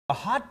A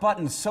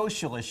hot-button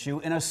social issue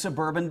in a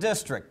suburban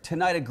district.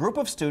 Tonight, a group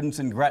of students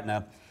in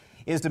Gretna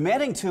is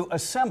demanding to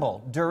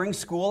assemble during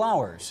school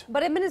hours.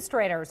 But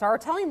administrators are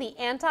telling the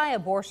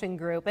anti-abortion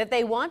group if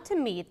they want to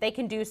meet, they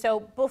can do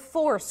so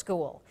before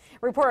school.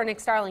 Reporter Nick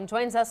Starling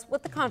joins us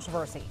with the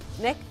controversy.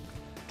 Nick?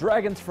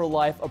 Dragons for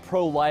Life, a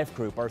pro-life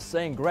group, are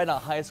saying Gretna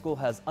High School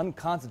has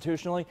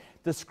unconstitutionally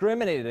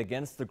discriminated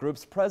against the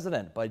group's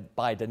president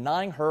by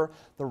denying her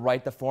the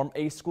right to form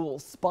a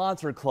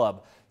school-sponsored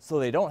club so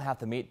they don't have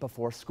to meet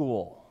before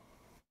school.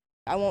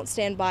 I won't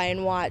stand by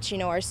and watch,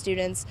 our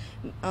students'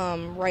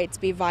 rights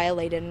be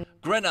violated.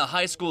 Gretna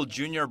High School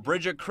junior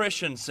Bridget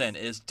Christensen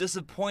is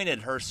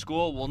disappointed her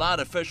school will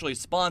not officially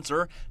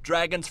sponsor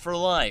Dragons for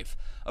Life,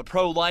 a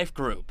pro-life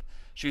group.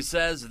 She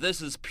says this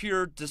is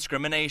pure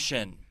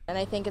discrimination. And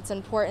I think it's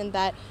important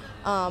that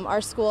our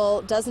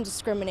school doesn't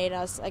discriminate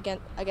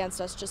against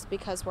us just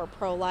because we're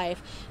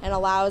pro-life and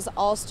allows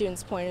all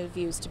students' point of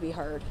views to be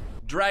heard.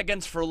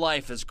 Dragons for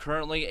Life is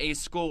currently a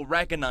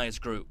school-recognized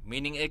group,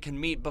 meaning it can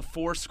meet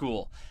before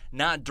school,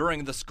 not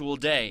during the school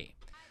day.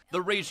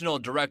 The regional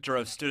director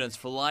of Students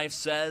for Life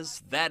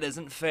says that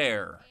isn't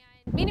fair.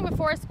 Meeting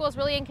before school is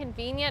really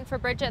inconvenient for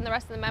Bridget and the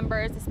rest of the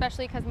members,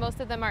 especially because most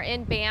of them are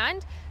in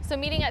band. So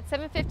meeting at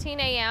 7:15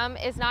 a.m.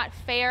 is not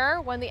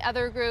fair when the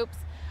other groups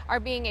are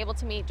being able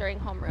to meet during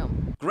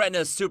homeroom.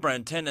 Gretna's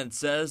superintendent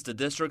says the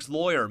district's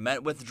lawyer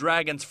met with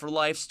Dragons for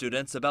Life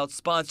students about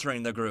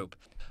sponsoring the group,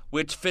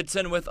 which fits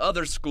in with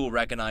other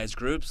school-recognized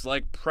groups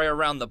like Prayer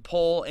Around the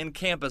Pole and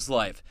Campus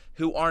Life,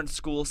 who aren't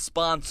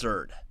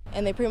school-sponsored.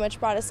 And they pretty much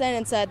brought us in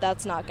and said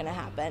that's not going to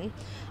happen.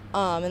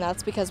 And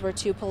that's because we're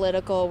too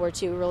political, we're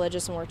too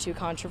religious, and we're too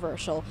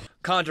controversial.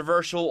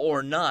 Controversial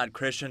or not,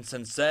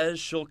 Christensen says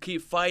she'll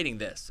keep fighting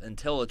this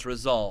until it's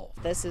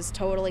resolved. This is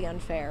totally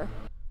unfair.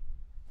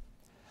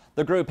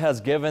 The group has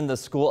given the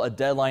school a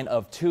deadline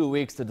of 2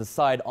 weeks to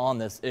decide on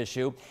this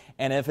issue,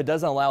 and if it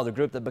doesn't allow the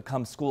group to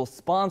become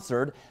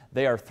school-sponsored,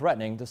 they are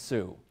threatening to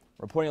sue.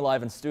 Reporting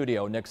live in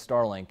studio, Nick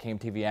Starling,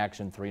 KMTV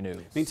Action 3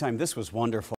 News. Meantime, this was wonderful.